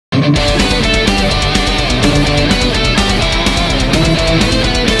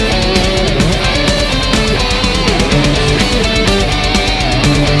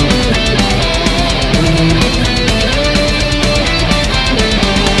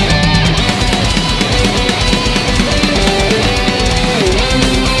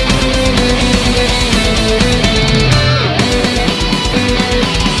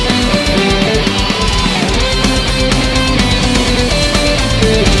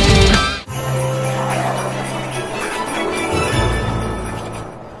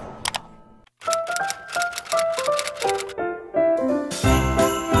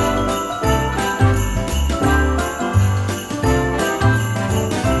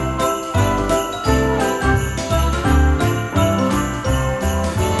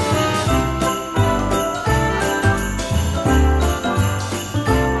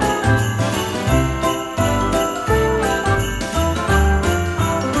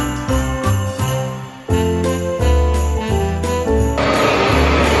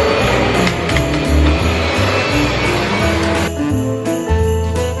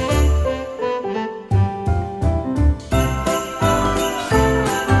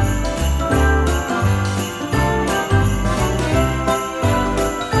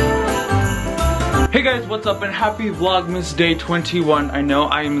Hey guys, what's up and happy Vlogmas day 21. I know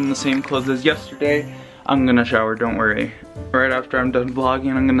I am in the same clothes as yesterday. I'm gonna shower, don't worry. Right after I'm done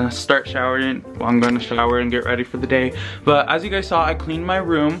vlogging, I'm gonna start showering. Well, I'm gonna shower and get ready for the day. But as you guys saw, I cleaned my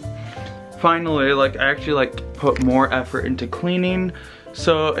room. Finally, I actually put more effort into cleaning.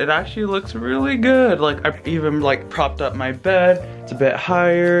 So it actually looks really good. I even propped up my bed. It's a bit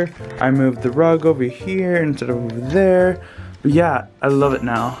higher. I moved the rug over here instead of over there. But yeah, I love it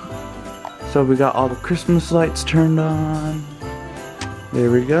now. So we got all the Christmas lights turned on. There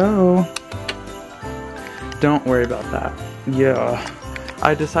we go. Don't worry about that. Yeah.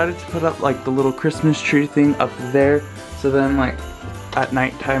 I decided to put up the little Christmas tree thing up there. So then at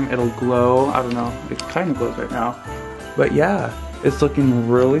nighttime it'll glow. I don't know. It kind of glows right now. But yeah, it's looking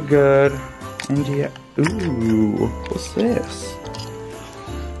really good. And yeah. Ooh, what's this?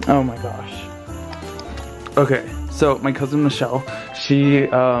 Oh my gosh. Okay. So my cousin Michelle, she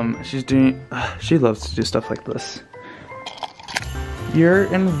loves to do stuff like this. You're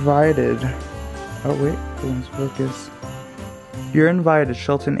invited. Oh wait, let's focus. You're invited,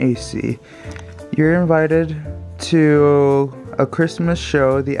 Shelton AC. You're invited to a Christmas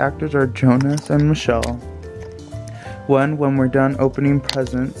show. The actors are Jonas and Michelle. When we're done opening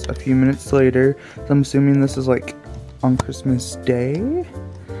presents a few minutes later, so I'm assuming this is on Christmas Day.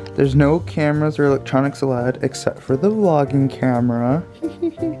 There's no cameras or electronics allowed except for the vlogging camera.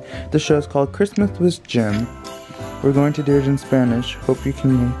 The show is called Christmas with Jim. We're going to do it in Spanish. Hope you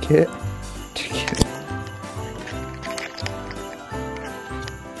can make it.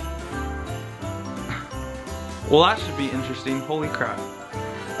 Well, that should be interesting. Holy crap.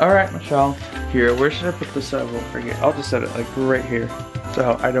 Alright, Michelle. Here, where should I put this so I won't forget? I'll just set it right here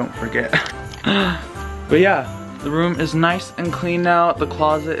so I don't forget. But yeah. The room is nice and clean now. The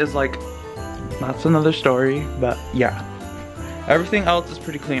closet is that's another story, but yeah. Everything else is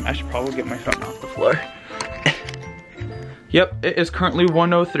pretty clean. I should probably get my phone off the floor. Yep, it is currently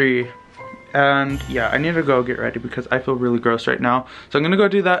 1:03. And yeah, I need to go get ready because I feel really gross right now. So I'm gonna go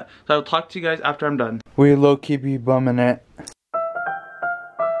do that. So I'll talk to you guys after I'm done. We low-key be bumming it.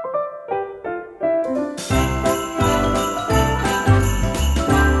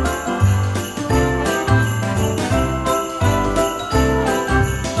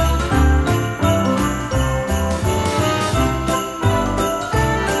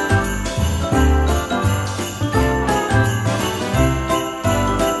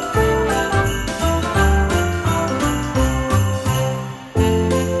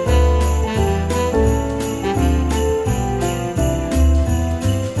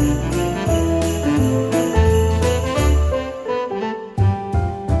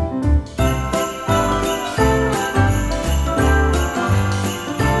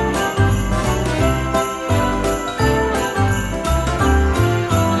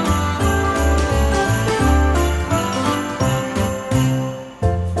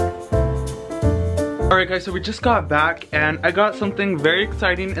 Alright guys, so we just got back and I got something very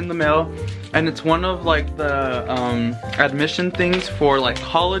exciting in the mail, and it's one of the admission things for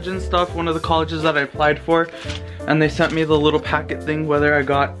college and stuff, one of the colleges that I applied for, and they sent me the little packet thing whether I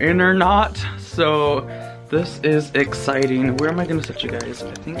got in or not. So this is exciting. Where am I gonna set you guys?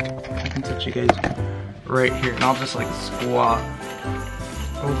 I think I can set you guys right here, and I'll just squat.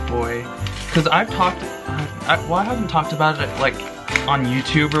 Oh boy, because I haven't talked about it on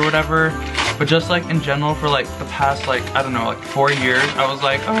YouTube or whatever. but just like in general for like the past like, I don't know, like 4 years, I was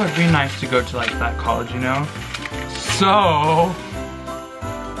like, oh, it'd be nice to go to like that college, you know? So,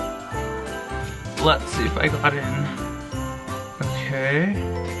 let's see if I got in. Okay.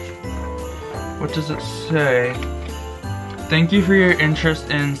 What does it say? Thank you for your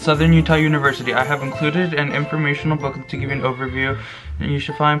interest in Southern Utah University. I have included an informational booklet to give you an overview. And you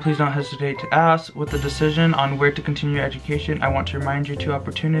should find, please don't hesitate to ask. With the decision on where to continue your education, I want to remind you 2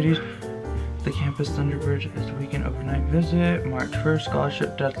 opportunities. The campus Thunderbird is a weekend overnight visit. March 1st,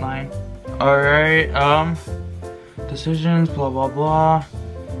 scholarship deadline. Alright, decisions, blah blah blah.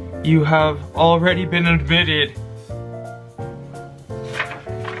 You have already been admitted.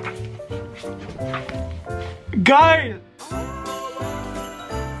 Guys!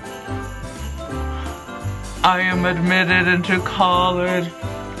 I am admitted into college.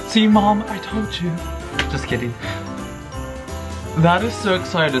 See, Mom, I told you. Just kidding. That is so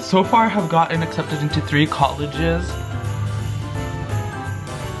excited. So far, I have gotten accepted into 3 colleges.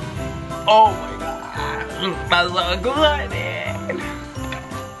 Oh my god. That's so exciting.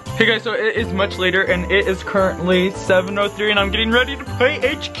 Hey guys, so it is much later and it is currently 7:03 and I'm getting ready to play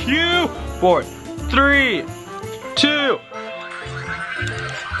HQ. 4, 3, 2.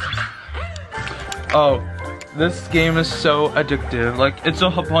 Oh. This game is so addictive. Like, it's a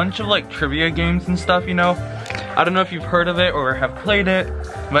bunch of like trivia games and stuff, you know. I don't know if you've heard of it or have played it,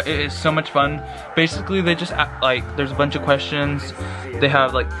 but it is so much fun. Basically, they just like, there's a bunch of questions. They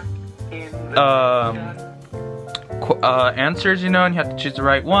have like answers, you know, and you have to choose the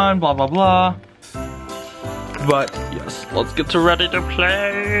right one, blah blah blah. But yes, let's get ready to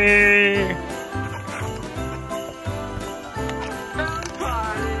play.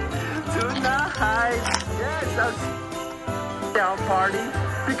 Down party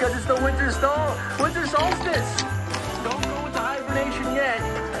because it's the winter solstice. Don't go into hibernation yet.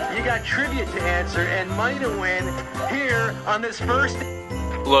 You got trivia to answer and money to win here on this first.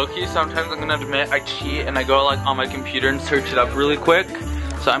 Low-key, sometimes I'm gonna admit I cheat and I go like on my computer and search it up really quick.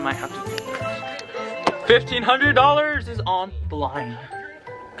 So I might have to do this. $1,500 is on the line.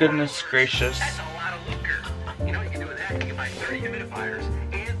 Goodness gracious. That's a lot of liquor. You know what you can do with that? You can buy 30 humidifiers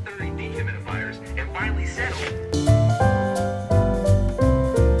and 30 dehumidifiers and finally settle.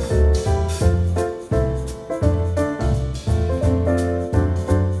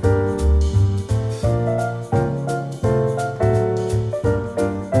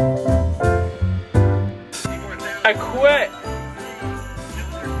 I quit.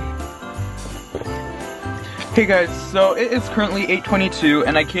 Hey guys, so it is currently 8:22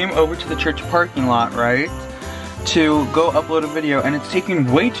 and I came over to the church parking lot, right, to go upload a video and it's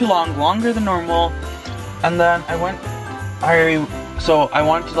taking way too long, longer than normal. And then I wanted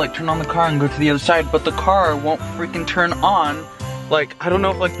to like turn on the car and go to the other side, but the car won't freaking turn on. Like, I don't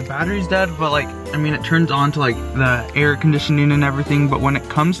know if like the battery's dead, but like, I mean, it turns on to like the air conditioning and everything, but when it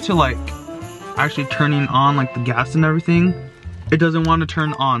comes to like actually turning on like the gas and everything, it doesn't want to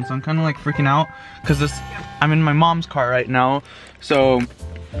turn on. So I'm kind of like freaking out because I'm in my mom's car right now. So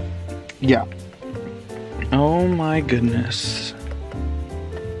yeah. Oh my goodness.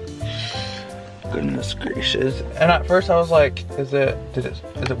 Goodness gracious. And at first I was like, is it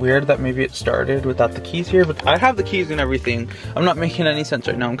weird that maybe it started without the keys here? But I have the keys and everything. I'm not making any sense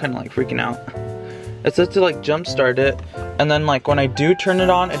right now. I'm kind of like freaking out. It says to like jump start it, and then like when I do turn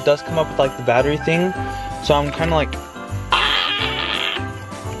it on, it does come up with like the battery thing. So I'm kind of like,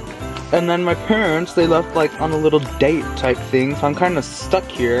 and then my parents, they left like on a little date type thing, so I'm kind of stuck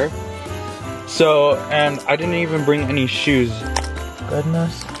here. So, and I didn't even bring any shoes.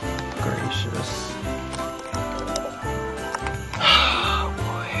 Goodness gracious. Oh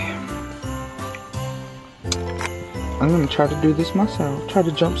boy. I'm gonna try to do this myself. Try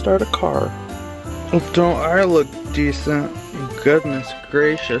to jump start a car. Don't I look decent? Goodness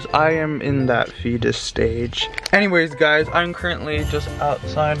gracious, I am in that fetus stage. Anyways guys, I'm currently just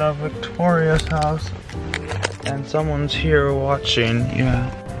outside of Victoria's house and someone's here watching,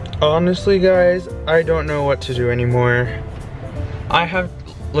 yeah. Honestly guys, I don't know what to do anymore. I have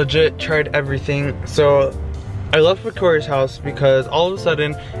legit tried everything. So I left Victoria's house because all of a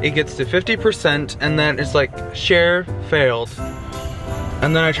sudden it gets to 50% and then it's like share failed.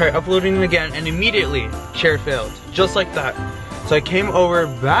 And then I tried uploading it again and immediately share failed, just like that. So I came over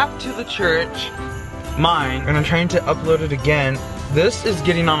back to the church, mine, and I'm trying to upload it again. This is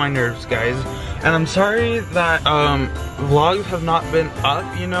getting on my nerves, guys. And I'm sorry that vlogs have not been up,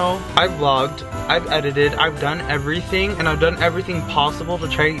 you know. I've vlogged, I've edited, I've done everything, and I've done everything possible to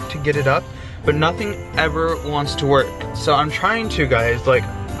try to get it up, but nothing ever wants to work. So I'm trying to, guys, like,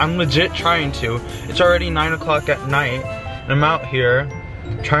 I'm legit trying to. It's already 9 o'clock at night, and I'm out here.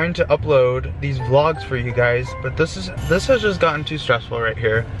 trying to upload these vlogs for you guys, but this has just gotten too stressful right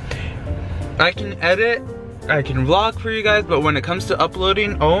here. I can edit, I can vlog for you guys, but when it comes to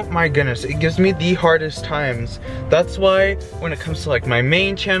uploading, oh my goodness, it gives me the hardest times. That's why when it comes to like my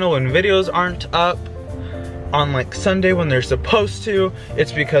main channel, when videos aren't up on like Sunday when they're supposed to,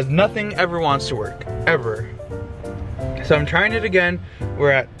 it's because nothing ever wants to work, ever. So I'm trying it again.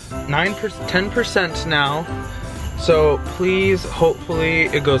 We're at 10% now. So please, hopefully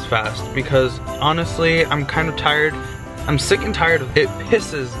it goes fast, because honestly, I'm kind of tired. I'm sick and tired of it.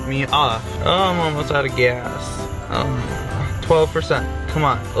 Pisses me off. Oh, I'm almost out of gas. 12%. Come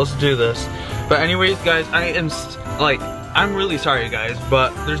on, let's do this. But anyways, guys, I'm really sorry, guys,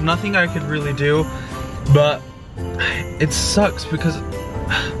 but there's nothing I could really do. But it sucks because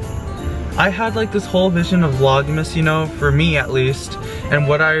I had like this whole vision of Vlogmas, you know, for me at least, and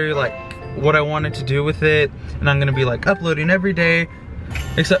what I wanted to do with it, and I'm gonna be like uploading every day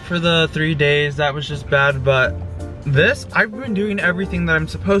except for the 3 days. That was just bad. But this, I've been doing everything that I'm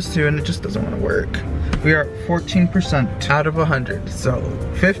supposed to, and it just doesn't want to work. We are 14% out of 100, so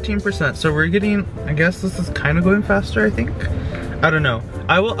 15%. So we're getting, I guess this is kind of going faster, I think. I don't know.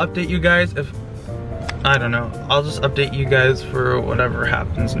 I will update you guys if, I don't know. I'll just update you guys for whatever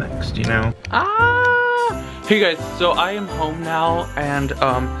happens next, you know? Hey guys, so I am home now, and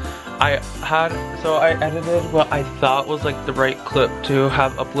I edited what I thought was like the right clip to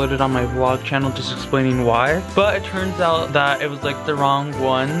have uploaded on my vlog channel, just explaining why. But it turns out that it was like the wrong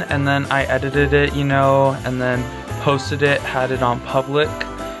one, and then I edited it, you know, and then posted it, had it on public,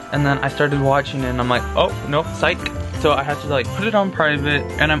 and then I started watching it and I'm like, oh, nope, psych. So I had to like put it on private,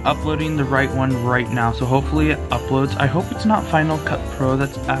 and I'm uploading the right one right now. So hopefully it uploads. I hope it's not Final Cut Pro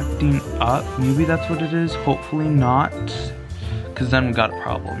that's acting up. Maybe that's what it is, hopefully not. Because then we got a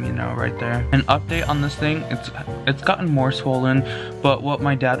problem, you know, right there. An update on this thing, it's gotten more swollen, but what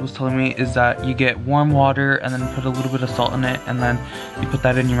my dad was telling me is that you get warm water and then put a little bit of salt in it, and then you put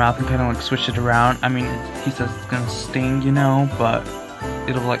that in your mouth and kind of like swish it around. I mean, he says it's gonna sting, you know, but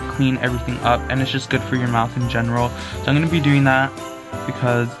it'll like clean everything up, and it's just good for your mouth in general. So I'm gonna be doing that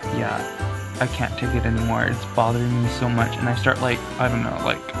because, yeah, I can't take it anymore. It's bothering me so much, and I start like, I don't know,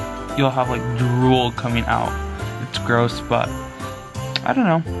 like you'll have like drool coming out. It's gross, but I don't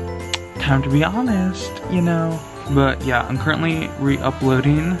know, time to be honest, you know. But yeah, I'm currently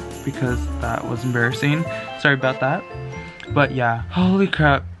re-uploading because that was embarrassing. Sorry about that. But yeah, holy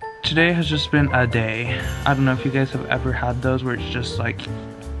crap, today has just been a day. I don't know if you guys have ever had those where it's just like,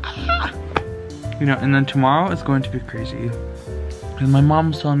 you know. And then tomorrow is going to be crazy. And my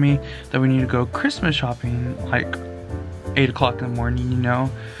mom was telling me that we need to go Christmas shopping like 8 o'clock in the morning, you know,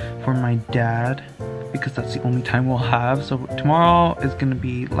 for my dad, because that's the only time we'll have. So tomorrow is gonna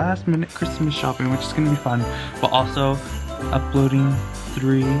be last minute Christmas shopping, which is gonna be fun, but also uploading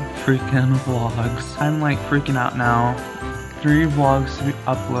 3 freaking vlogs. I'm like freaking out now. 3 vlogs to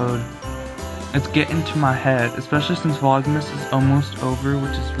upload. It's getting to my head, especially since Vlogmas is almost over,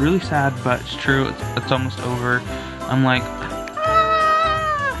 which is really sad, but it's true. It's almost over. I'm like,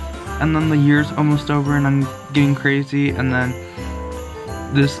 and then the year's almost over, and I'm getting crazy, and then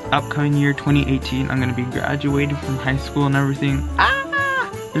this upcoming year, 2018, I'm gonna be graduating from high school and everything.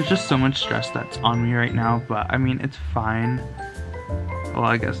 There's just so much stress that's on me right now, but I mean, it's fine. Well,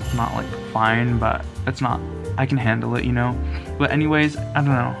 I guess it's not like fine, but it's not, I can handle it, you know? But anyways, I don't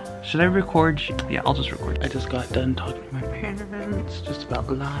know. Should I record? Yeah, I'll just record. I just got done talking to my parents, just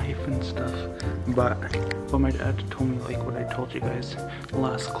about life and stuff. But my dad told me, like what I told you guys, the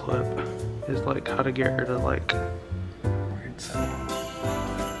last clip, is like how to get rid of like weird sounds.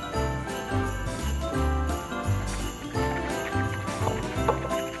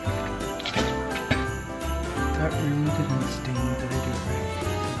 That really didn't sting. Did I do it right?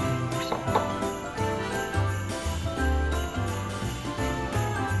 More salt.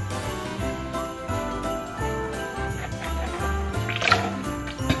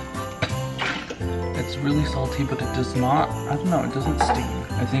 It's really salty, but it does not, I don't know, it doesn't sting.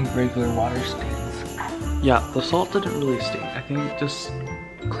 I think regular water stings. Yeah, the salt didn't really sting. I think just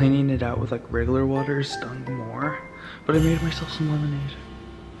cleaning it out with like regular water stung more. But I made myself some lemonade.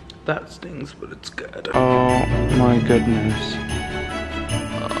 That stings, but it's good. Oh my goodness.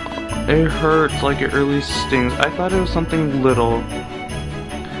 It hurts, like it really stings. I thought it was something little.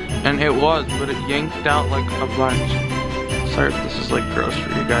 And it was, but it yanked out like a bunch. Sorry if this is like gross for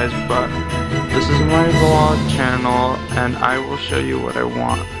you guys, but this is my vlog channel, and I will show you what I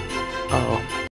want